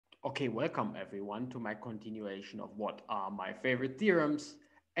Okay, welcome everyone to my continuation of what are my favorite theorems.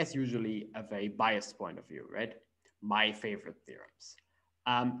 As usually, a very biased point of view, right? My favorite theorems.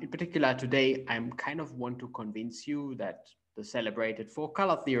 In particular, today I'm kind of want to convince you that the celebrated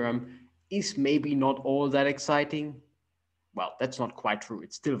four-color theorem is maybe not all that exciting. Well, that's not quite true.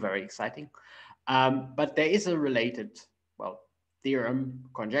 It's still very exciting. But there is a related, well, theorem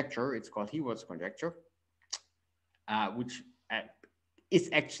conjecture. It's called Heawood's conjecture, which is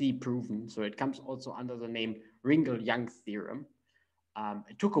actually proven. So it comes also under the name Ringel-Youngs theorem.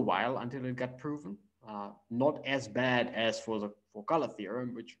 It took a while until it got proven. Not as bad as for the four-color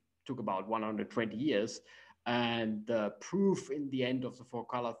theorem, which took about 120 years. And the proof in the end of the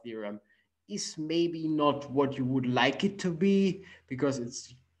four-color theorem is maybe not what you would like it to be, because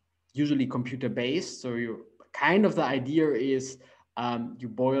it's usually computer-based. So you kind of the idea is you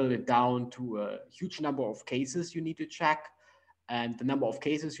boil it down to a huge number of cases you need to check, and the number of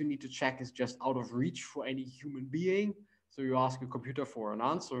cases you need to check is just out of reach for any human being. So you ask a computer for an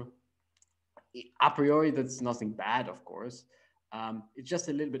answer. A priori, that's nothing bad, of course. It's just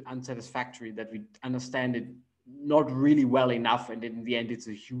a little bit unsatisfactory that we understand it not really well enough, and in the end, it's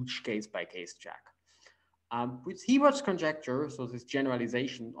a huge case-by-case check. With Heawood's conjecture, so this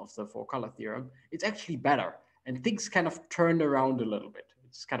generalization of the four-color theorem, it's actually better, and things kind of turned around a little bit.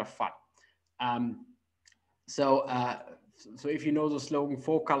 It's kind of fun. Um, so, uh, so if you know the slogan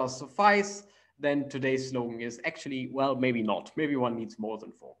 "four colors suffice," then today's slogan is actually, well, maybe not. Maybe one needs more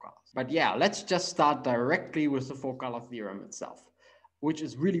than four colors. But yeah, let's just start directly with the four-color theorem itself, which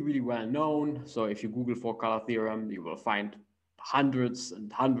is really, really well known. So if you Google four-color theorem, you will find hundreds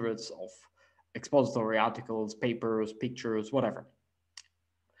and hundreds of expository articles, papers, pictures, whatever.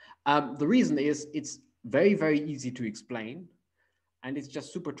 The reason is it's very, very easy to explain, and it's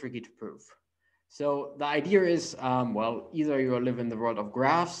just super tricky to prove. So the idea is, well, either you live in the world of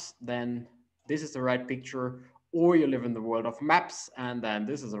graphs, then this is the right picture, or you live in the world of maps, and then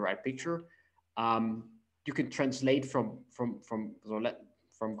this is the right picture. You can translate from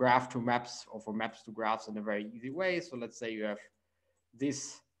graph to maps, or from maps to graphs in a very easy way. So let's say you have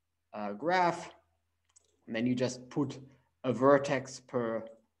this graph, and then you just put a vertex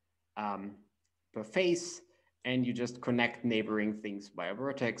um, per face, and you just connect neighboring things by a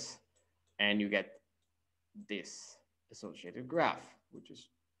vertex, and you get this associated graph, which is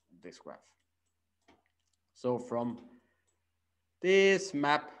this graph. So from this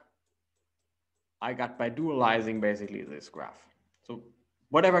map, I got by dualizing basically this graph. So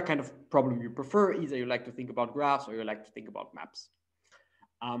whatever kind of problem you prefer, either you like to think about graphs or you like to think about maps.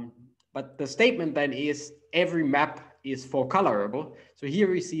 But the statement then is every map is four colorable. So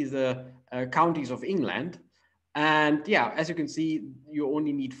here we see the counties of England. And yeah, as you can see, you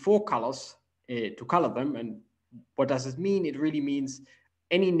only need four colors to color them. And what does it mean? It really means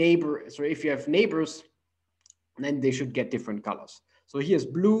any neighbor. So if you have neighbors, then they should get different colors. So here's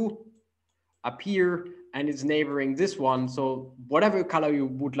blue up here, and it's neighboring this one. So whatever color you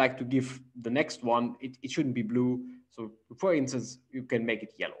would like to give the next one, it shouldn't be blue. So for instance, you can make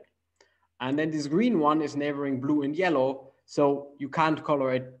it yellow. And then this green one is neighboring blue and yellow. So you can't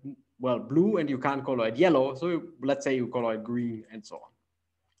color it, well, blue, and you can't color it yellow. So let's say you color it green and so on.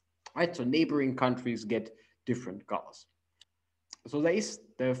 Right, so neighboring countries get different colors. So there is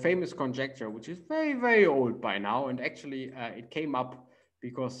the famous conjecture, which is very, very old by now. And actually it came up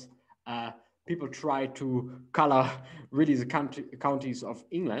because people tried to color really the counties of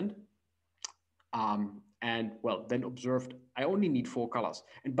England. And well, then observed, I only need four colors.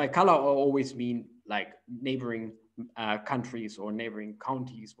 And by color, I always mean like neighboring countries or neighboring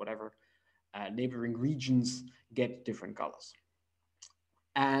counties, whatever, neighboring regions get different colors.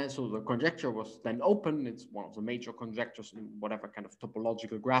 And so the conjecture was then open. It's one of the major conjectures in whatever kind of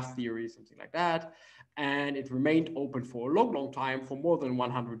topological graph theory, something like that. And it remained open for a long, long time, for more than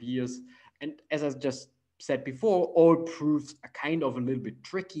 100 years. And as I just said before, all proofs are kind of a little bit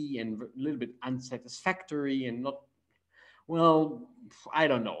tricky and a little bit unsatisfactory and not, well, I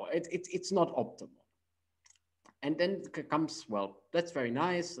don't know. It's not optimal. And then comes, well, that's very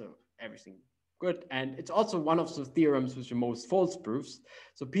nice. Everything good. And it's also one of the theorems with the most false proofs.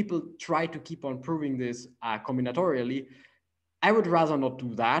 So people try to keep on proving this combinatorially. I would rather not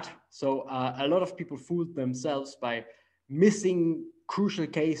do that. So a lot of people fooled themselves by missing crucial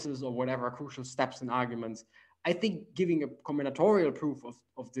cases or whatever, crucial steps in arguments. I think giving a combinatorial proof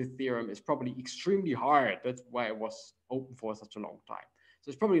of this theorem is probably extremely hard. That's why it was open for such a long time. So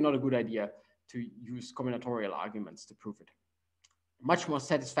it's probably not a good idea to use combinatorial arguments to prove it. Much more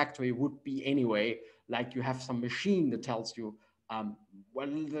satisfactory would be anyway, like you have some machine that tells you, well,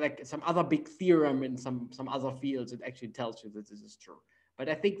 like some other big theorem in some other fields, it actually tells you that this is true. but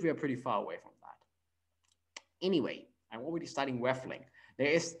I think we are pretty far away from that. Anyway, I'm already studying waffling.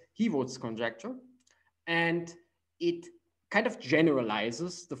 There is Heawood's conjecture, and it kind of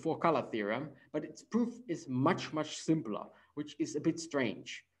generalizes the four-color theorem, but its proof is much, much simpler, which is a bit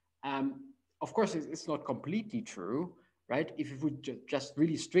strange. Of course, it's not completely true, right? If you would just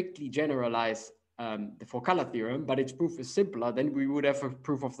really strictly generalize the four-color theorem, but its proof is simpler, then we would have a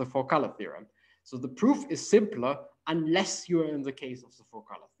proof of the four-color theorem. So the proof is simpler unless you are in the case of the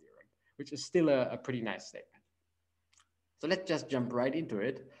four-color theorem, which is still a pretty nice statement. So let's just jump right into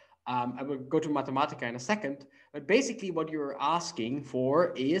it. I will go to Mathematica in a second, but basically what you're asking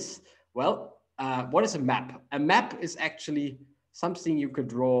for is, well, what is a map? A map is actually something you could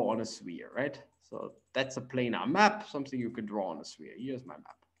draw on a sphere, right? So that's a planar map, something you could draw on a sphere. Here's my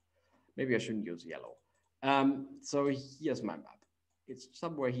map. Maybe I shouldn't use yellow. So here's my map. It's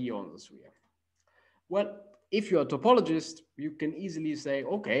somewhere here on the sphere. Well, if you're a topologist, you can easily say,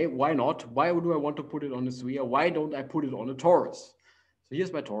 okay, why not? Why do I want to put it on a sphere? Why don't I put it on a torus? So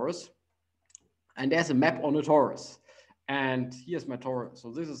here's my torus, and there's a map on a torus. And here's my torus.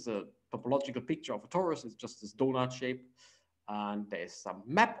 So this is a topological picture of a torus. It's just this donut shape. And there's some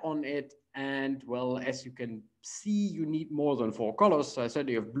map on it. And well, as you can see, you need more than four colors. So I said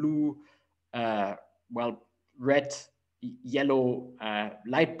you have blue, well, red, yellow,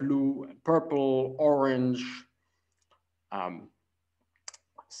 light blue, purple, orange.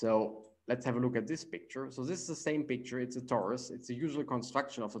 So let's have a look at this picture. So this is the same picture. It's a torus. It's a usual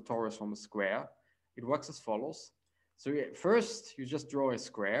construction of a torus from a square. It works as follows. So first, you just draw a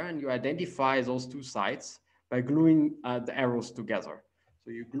square and you identify those two sides by gluing the arrows together.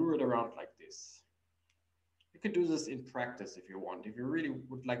 So you glue it around like this. You can do this in practice if you want. If you really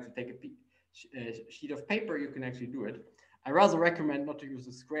would like to take a sheet of paper, you can actually do it. I rather recommend not to use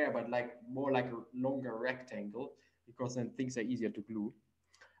a square, but more like a longer rectangle, because then things are easier to glue.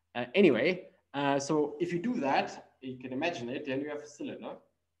 Anyway, so if you do that, you can imagine it, then you have a cylinder.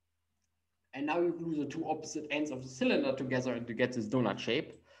 And now you glue the two opposite ends of the cylinder together and to get this donut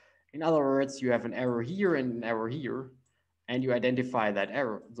shape. In other words, you have an arrow here and an arrow here, and you identify that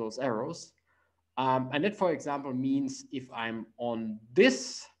those arrows. And that, for example, means if I'm on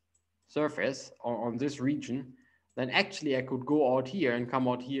this surface or on this region, then actually I could go out here and come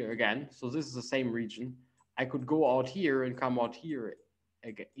out here again. So this is the same region. I could go out here and come out here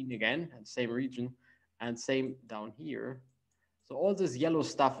again, and same region, and same down here. So all this yellow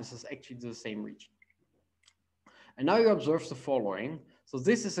stuff is actually the same region. And now you observe the following. So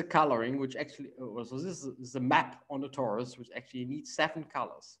this is a coloring which actually, so this is a map on the torus which actually needs 7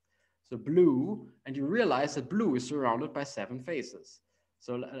 colors. So blue, and you realize that blue is surrounded by 7 faces.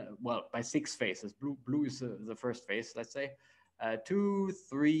 So, well, by 6 faces. Blue is the first face, let's say. 2,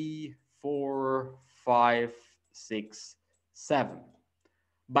 3, 4, 5, 6, 7.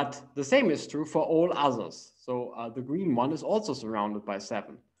 But the same is true for all others. So the green one is also surrounded by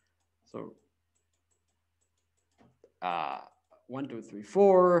 7. So 1, 2, 3,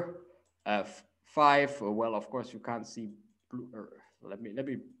 4, 5. Well, of course, you can't see blue. Let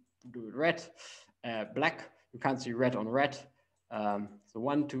me do it red. Black. You can't see red on red. So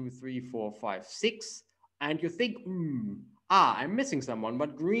 1, 2, 3, 4, 5, 6. And you think, I'm missing someone,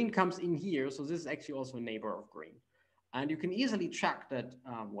 but green comes in here. So this is actually also a neighbor of green. And you can easily check that,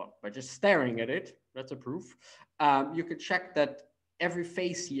 well, by just staring at it, that's a proof. You can check that every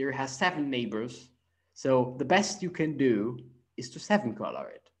face here has 7 neighbors. So the best you can do is to 7 color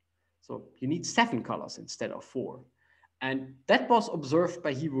it. So you need 7 colors instead of 4. And that was observed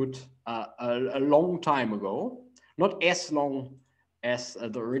by Heawood a long time ago, not as long as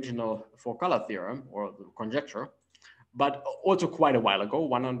the original 4-color theorem or the conjecture, but also quite a while ago,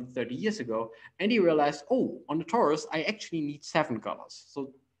 130 years ago. And he realized, oh, on the torus, I actually need 7 colors.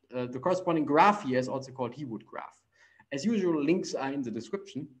 So the corresponding graph here is also called Heawood graph. As usual, links are in the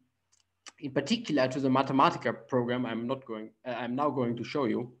description. In particular to the Mathematica program, I'm now going to show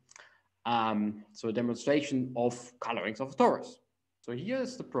you. So a demonstration of colorings of a torus. So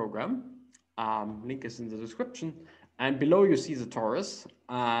here's the program. Link is in the description. And below you see the torus.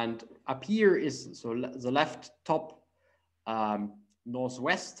 And up here is, so the left top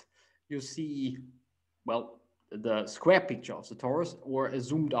northwest, you see, well, the square picture of the torus, or a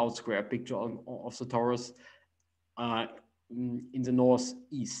zoomed out square picture of the torus in the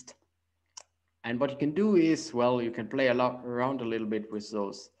northeast. And what you can do is, well, you can play around a little bit with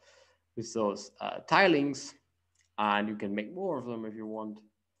those tilings, and you can make more of them if you want,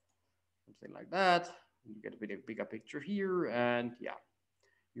 something like that. You get a bit bigger picture here, and yeah,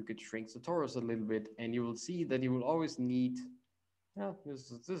 you could shrink the torus a little bit, and you will see that you will always need, yeah,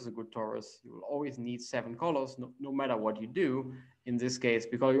 this is a good torus. You will always need 7 colors, no matter what you do. in this case,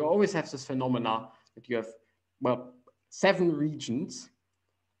 because you always have this phenomena that you have, well, 7 regions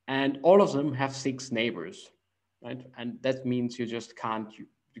and all of them have 6 neighbors, right? And that means you just can't,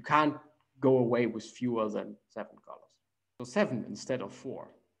 you can't go away with fewer than 7 colors. So 7 instead of 4.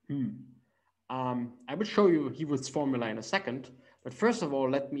 I will show you Heawood's formula in a second, but first of all,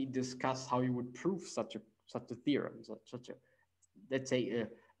 let me discuss how you would prove such a theorem, such a, let's say,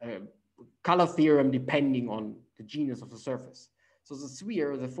 a color theorem depending on the genus of the surface. So the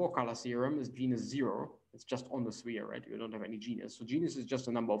sphere, the 4-color theorem, is genus 0. It's just on the sphere, right? You don't have any genus. So genus is just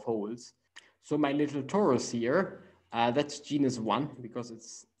a number of holes. So my little torus here, that's genus 1 because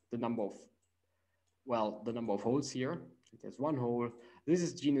it's the number of, well, the number of holes here. There's 1 hole. This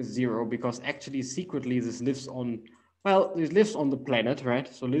is genus 0 because actually secretly this lives on, well, it lives on the planet,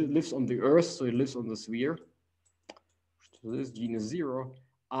 right? So it lives on the Earth, so it lives on the sphere. So this is genus 0.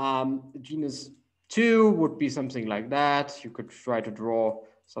 Genus 2 would be something like that. You could try to draw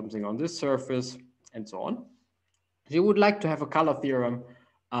something on this surface and so on. So you would like to have a color theorem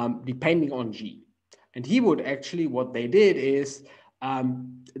depending on G. And Heawood actually, what they did is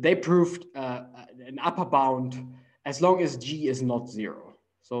they proved an upper bound as long as G is not 0.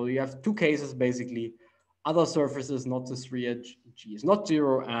 So you have 2 cases basically, other surfaces, not the sphere, G is not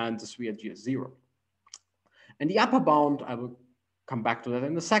 0, and the sphere G is 0. And the upper bound, I will come back to that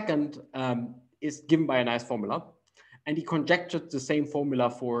in a second, is given by a nice formula. And he conjectured the same formula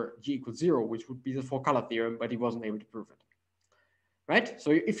for G equals 0, which would be the 4-color theorem, but he wasn't able to prove it. Right?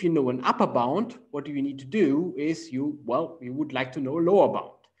 So if you know an upper bound, what you need to do is you would like to know a lower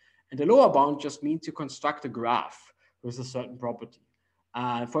bound. And the lower bound just means you construct a graph with a certain property.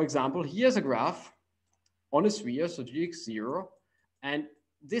 For example, here's a graph on a sphere, so Gx 0, and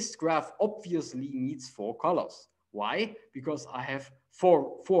this graph obviously needs 4 colors. Why? Because I have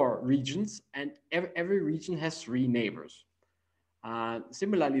four regions, and every region has 3 neighbors.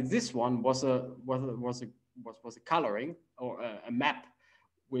 Similarly, this one was a coloring or a map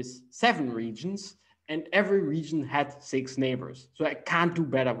with 7 regions, and every region had 6 neighbors. So I can't do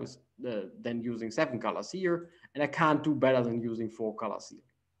better with than using 7 colors here, and I can't do better than using 4 colors here.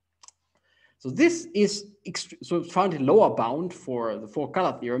 So this is, so find a lower bound for the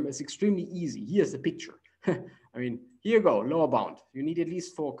 4-color theorem is extremely easy. Here's the picture. I mean, here you go, lower bound. You need at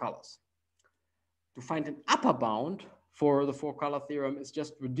least 4 colors. To find an upper bound for the 4-color theorem is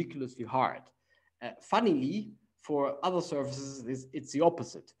just ridiculously hard. Funnily, for other surfaces, it's the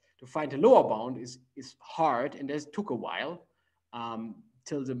opposite. To find a lower bound is hard, and it took a while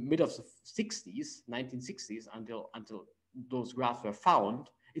till the mid of the 60s, 1960s, until those graphs were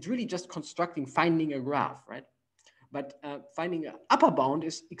found. It's really just finding a graph, right? But finding an upper bound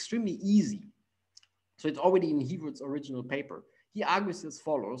is extremely easy. So it's already in Heawood's original paper. He argues as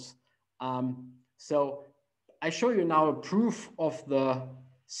follows. So I show you now a proof of the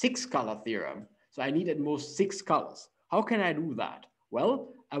 6-color theorem. So I need at most 6 colors. How can I do that?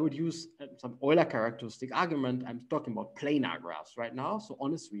 Well, I would use some Euler characteristic argument. I'm talking about planar graphs right now. So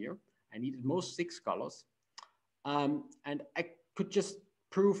on a sphere, I need at most 6 colors. And I could just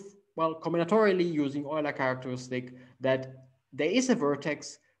prove, well, combinatorially using Euler characteristic that there is a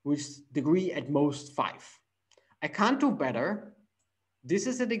vertex with degree at most 5. I can't do better. This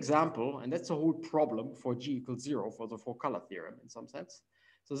is an example, and that's the whole problem for G equals 0 for the 4-color theorem in some sense.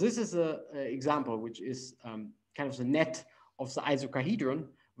 So this is an example which is kind of the net of the icosahedron,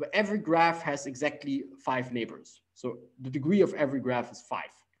 where every graph has exactly 5 neighbors. So the degree of every graph is 5,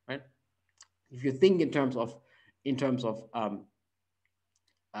 right? If you think in terms of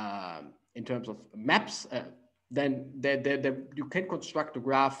maps, then you can construct a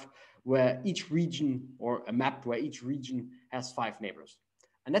graph where each region, or a map where each region has 5 neighbors.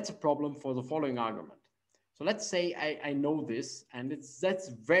 And that's a problem for the following argument. So let's say I know this, and that's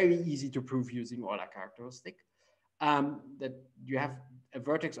very easy to prove using Euler characteristic, that you have a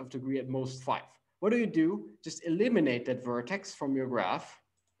vertex of degree at most 5. What do? Just eliminate that vertex from your graph,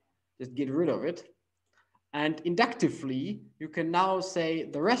 just get rid of it. And inductively, you can now say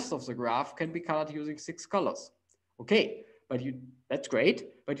the rest of the graph can be colored using 6 colors. Okay, but that's great,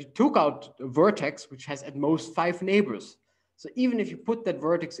 but you took out a vertex which has at most 5 neighbors. So even if you put that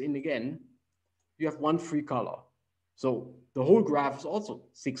vertex in again, you have 1 free color. So the whole graph is also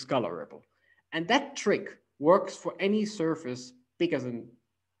 6 colorable. And that trick works for any surface bigger than,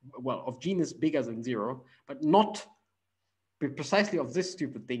 well, of genus bigger than 0, but not precisely of this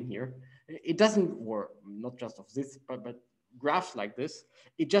stupid thing here. It doesn't work, not just of this, but graphs like this,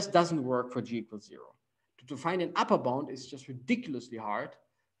 it just doesn't work for G equals 0. To find an upper bound is just ridiculously hard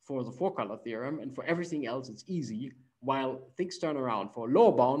for the 4-color theorem, and for everything else it's easy. while things turn around for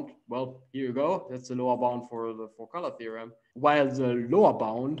lower bound. Well, here you go. That's the lower bound for the four color theorem. While the lower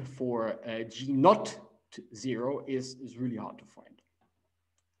bound for G not 0 is really hard to find.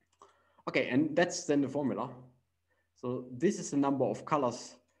 Okay, and that's then the formula. So this is the number of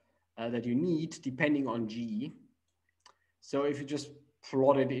colors that you need depending on G. So if you just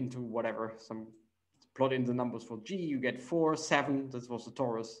plot it into whatever, plot in the numbers for G, you get 4, 7. This was the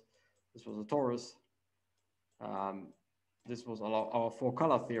torus. This was the torus. This was our four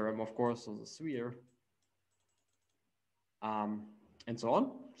color theorem, of course, so the sphere, and so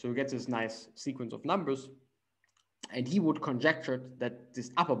on. So you get this nice sequence of numbers. And Heawood conjectured that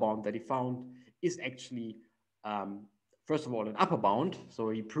this upper bound that he found is actually, first of all, an upper bound. So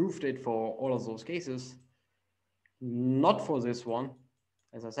he proved it for all of those cases, not for this one.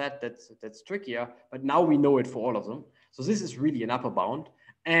 As I said, that's trickier, but now we know it for all of them. So this is really an upper bound.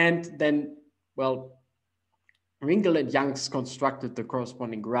 And then, well, Ringel and Youngs constructed the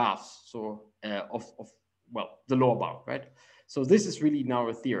corresponding graphs, so of the lower bound, right? So this is really now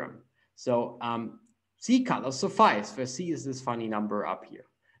a theorem. So C colors suffice, where C is this funny number up here.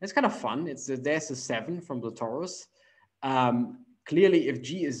 It's kind of fun. There's a 7 from the torus. Clearly, if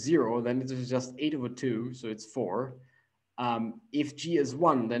G is 0, then it is just 8/2, so it's 4. If G is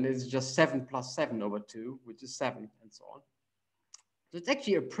 1, then it's just 7 plus 7/2, which is 7, and so on. So it's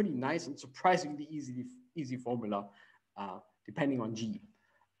actually a pretty nice and surprisingly easy formula, depending on G.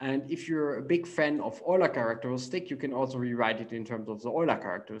 And if you're a big fan of Euler characteristic, you can also rewrite it in terms of the Euler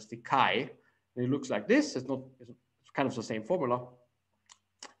characteristic chi. And it looks like this. It's kind of the same formula.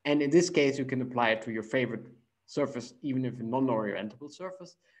 And in this case, you can apply it to your favorite surface, even if a non-orientable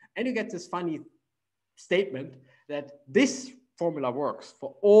surface. And you get this funny statement that this formula works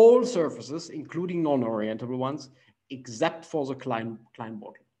for all surfaces, including non-orientable ones, except for the Klein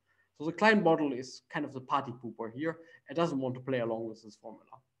bottle. So the Klein bottle is kind of the party pooper here. It doesn't want to play along with this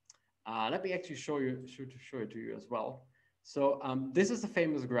formula. Let me actually show it to you as well. So this is a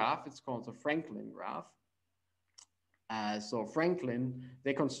famous graph. It's called the Franklin graph. So Franklin,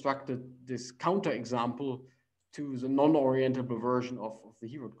 they constructed this counterexample to the non-orientable version of the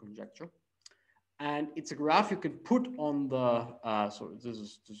Heawood conjecture. And it's a graph you can put on the, so this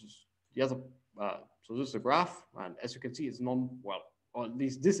is the other, so this is a graph. And as you can see, it's or at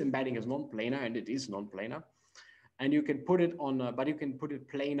least this embedding is non-planar, and it is non-planar. And you can put it on, but you can put it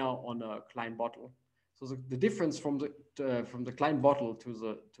planar on a Klein bottle. So the difference from the Klein bottle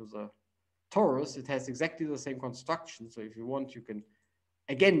to the torus, it has exactly the same construction. So if you want, you can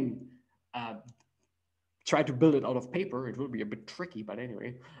again try to build it out of paper. It will be a bit tricky, but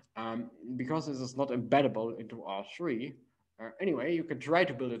anyway, because this is not embeddable into R3. Anyway, you can try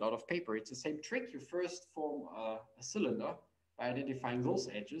to build it out of paper. It's the same trick. You first form a cylinder by identifying those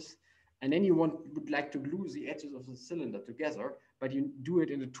edges. And then you would like to glue the edges of the cylinder together, but you do it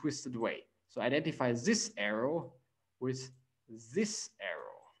in a twisted way. So identify this arrow with this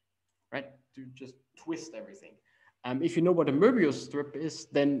arrow, right? To just twist everything. If you know what a Möbius strip is,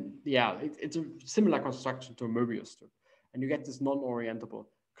 then yeah, it's a similar construction to a Möbius strip. And you get this non-orientable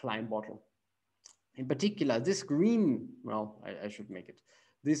Klein bottle. In particular, this green, well, I should make it.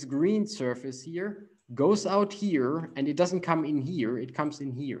 This green surface here goes out here, and it doesn't come in here, it comes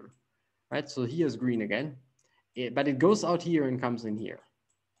in here. Right, so here's green again, but it goes out here and comes in here.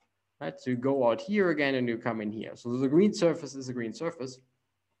 Right, so you go out here again and you come in here. So the green surface is a green surface.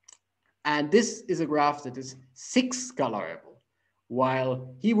 And this is a graph that is 6 colorable,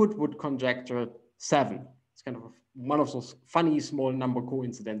 while Heawood would conjecture 7. It's kind of one of those funny small number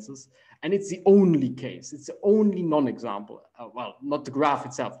coincidences. And it's the only case, it's the only non-example. Well, not the graph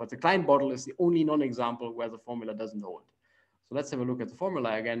itself, but the Klein bottle is the only non-example where the formula doesn't hold. So let's have a look at the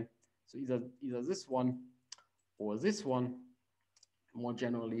formula again. So either this one or this one, more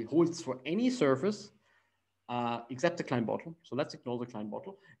generally, holds for any surface except the Klein bottle. So let's ignore the Klein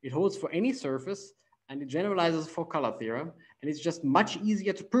bottle. It holds for any surface, and it generalizes the four-color theorem. And it's just much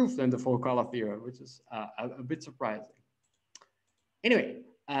easier to prove than the four-color theorem, which is a bit surprising. Anyway,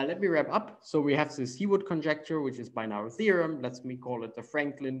 let me wrap up. So we have this Heawood conjecture, which is binary theorem. Let me call it the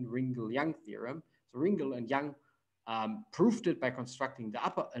Franklin-Ringel-Young theorem. So Ringel and Young proved it by constructing the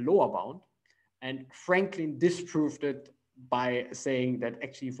lower bound, and Franklin disproved it by saying that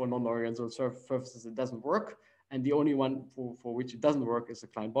actually for non-orientable surfaces it doesn't work, and the only one for which it doesn't work is the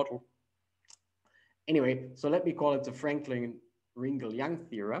Klein bottle. Anyway, so let me call it the Franklin-Ringel-Young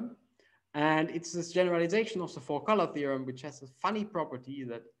theorem, and it's this generalization of the four-color theorem, which has a funny property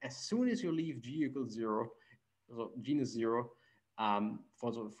that as soon as you leave G equals 0, so G is 0,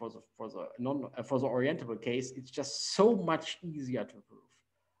 for the orientable case, it's just so much easier to prove.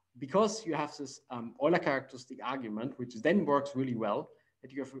 because you have this Euler characteristic argument, which then works really well,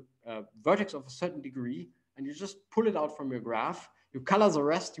 that you have a vertex of a certain degree, and you just pull it out from your graph, you color the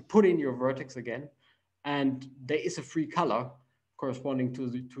rest, you put in your vertex again, and there is a free color corresponding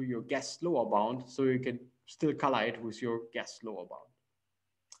to your guessed lower bound, so you can still color it with your guessed lower bound.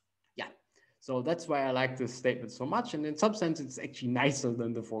 Yeah, so that's why I like this statement so much, and in some sense, it's actually nicer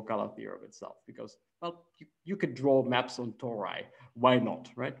than the four-color theorem itself, because, well, you could draw maps on tori. Why not,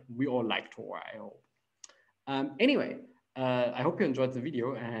 right? We all like tori, I hope. Anyway, I hope you enjoyed the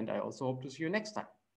video, and I also hope to see you next time.